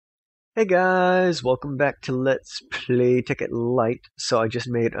Hey guys, welcome back to Let's Play Tekkit Lite. So I just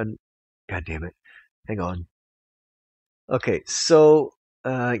made an... God damn it. Hang on. Okay, so...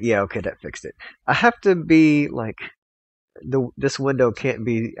 yeah, okay, that fixed it. I have to be, like... This window can't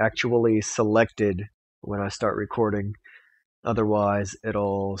be actually selected when I start recording. Otherwise,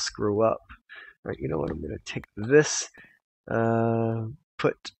 it'll screw up. Right, you know what? I'm gonna take this,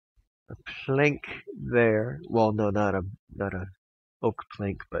 put a plank there. Well, no, not a oak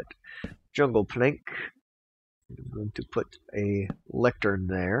plank, but jungle plank. I'm going to put a lectern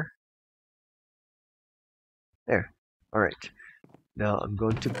there. There. Alright. Now I'm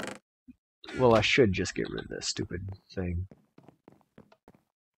going to... Well, I should just get rid of this stupid thing.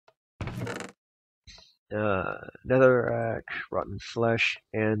 Netherrack, rotten flesh,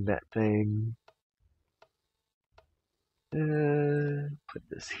 and that thing. Put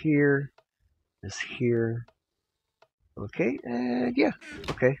this here. This here. Okay, and yeah.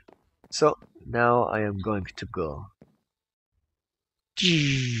 Okay. So, now I am going to go.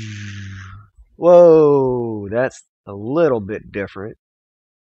 Whoa! That's a little bit different.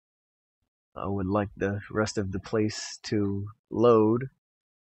 I would like the rest of the place to load.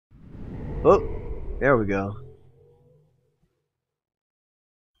 Oh, there we go.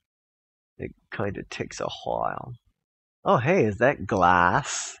 It kind of takes a while. Oh, hey, is that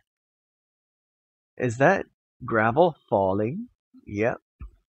glass? Is that gravel falling? Yep.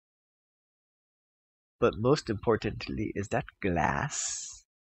 But most importantly, is that glass?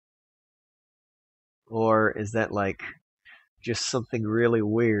 Or is that like just something really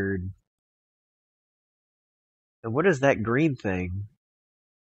weird? And what is that green thing?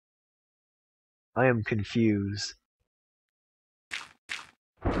 I am confused.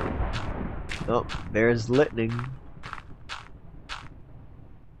 Oh, there's lightning.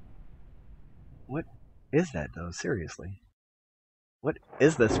 What is that though? Seriously. What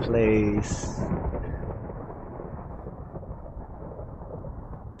is this place?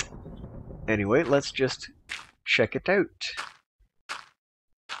 Anyway, let's just check it out.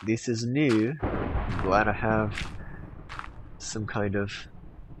 This is new. I'm glad I have some kind of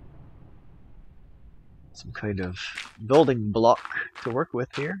building block to work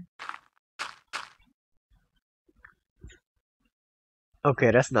with here.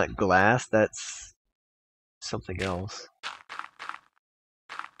 Okay, that's not glass, that's something else.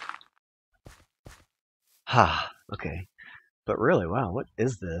 Ha, okay. But really, wow, what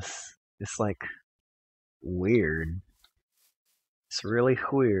is this? It's like weird. It's really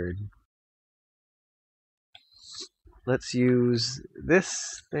weird. Let's use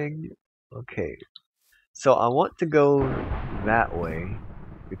this thing. Okay. So I want to go that way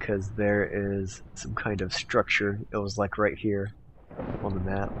because there is some kind of structure. It was like right here on the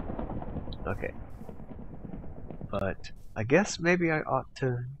map. Okay. But I guess maybe I ought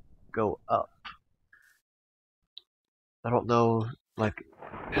to go up. I don't know like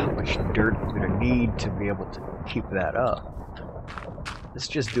how much dirt I'm gonna need to be able to keep that up. Let's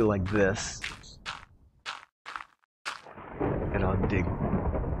just do like this. And I'll dig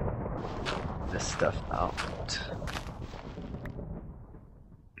this stuff out.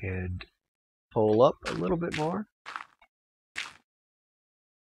 And pull up a little bit more.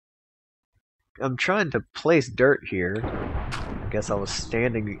 I'm trying to place dirt here. I guess I was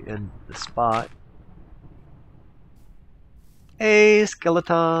standing in the spot. Hey,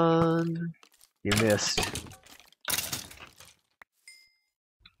 skeleton! You missed.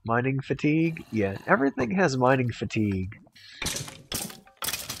 Mining fatigue? Yeah, everything has mining fatigue.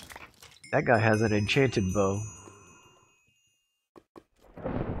 That guy has an enchanted bow.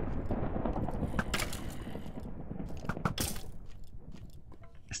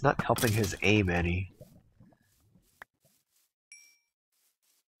 It's not helping his aim any.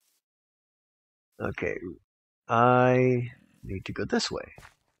 Okay, I need to go this way.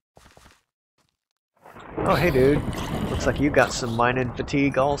 Oh, hey dude. Looks like you got some mining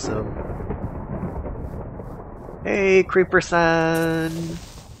fatigue also. Hey, creeper-san!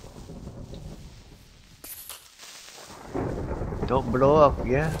 Don't blow up,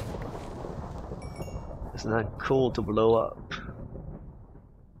 yeah? It's not cool to blow up.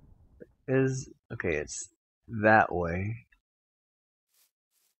 Okay, it's that way.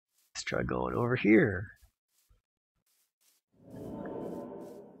 Let's try going over here.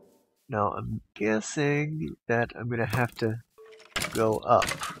 Now I'm guessing that I'm gonna have to go up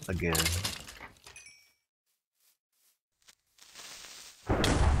again.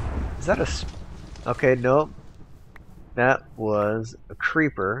 Is that a... Okay, nope. That was a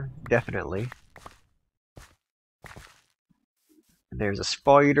creeper, definitely. And there's a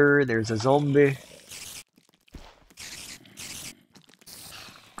spider, there's a zombie.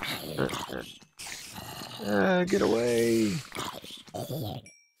 Get away!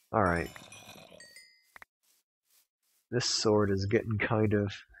 Alright. This sword is getting kind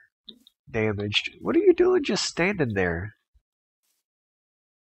of damaged. What are you doing just standing there?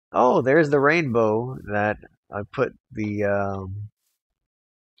 Oh, there's the rainbow that I put the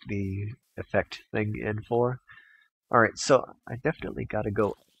effect thing in for. Alright, so I definitely gotta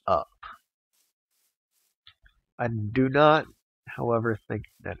go up. I do not, however, think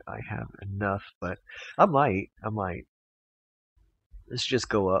that I have enough, but I might. Let's just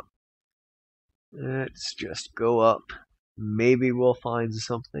go up. Let's just go up. Maybe we'll find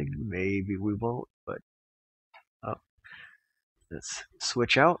something, maybe we won't, but up. Let's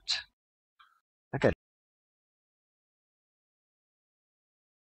switch out.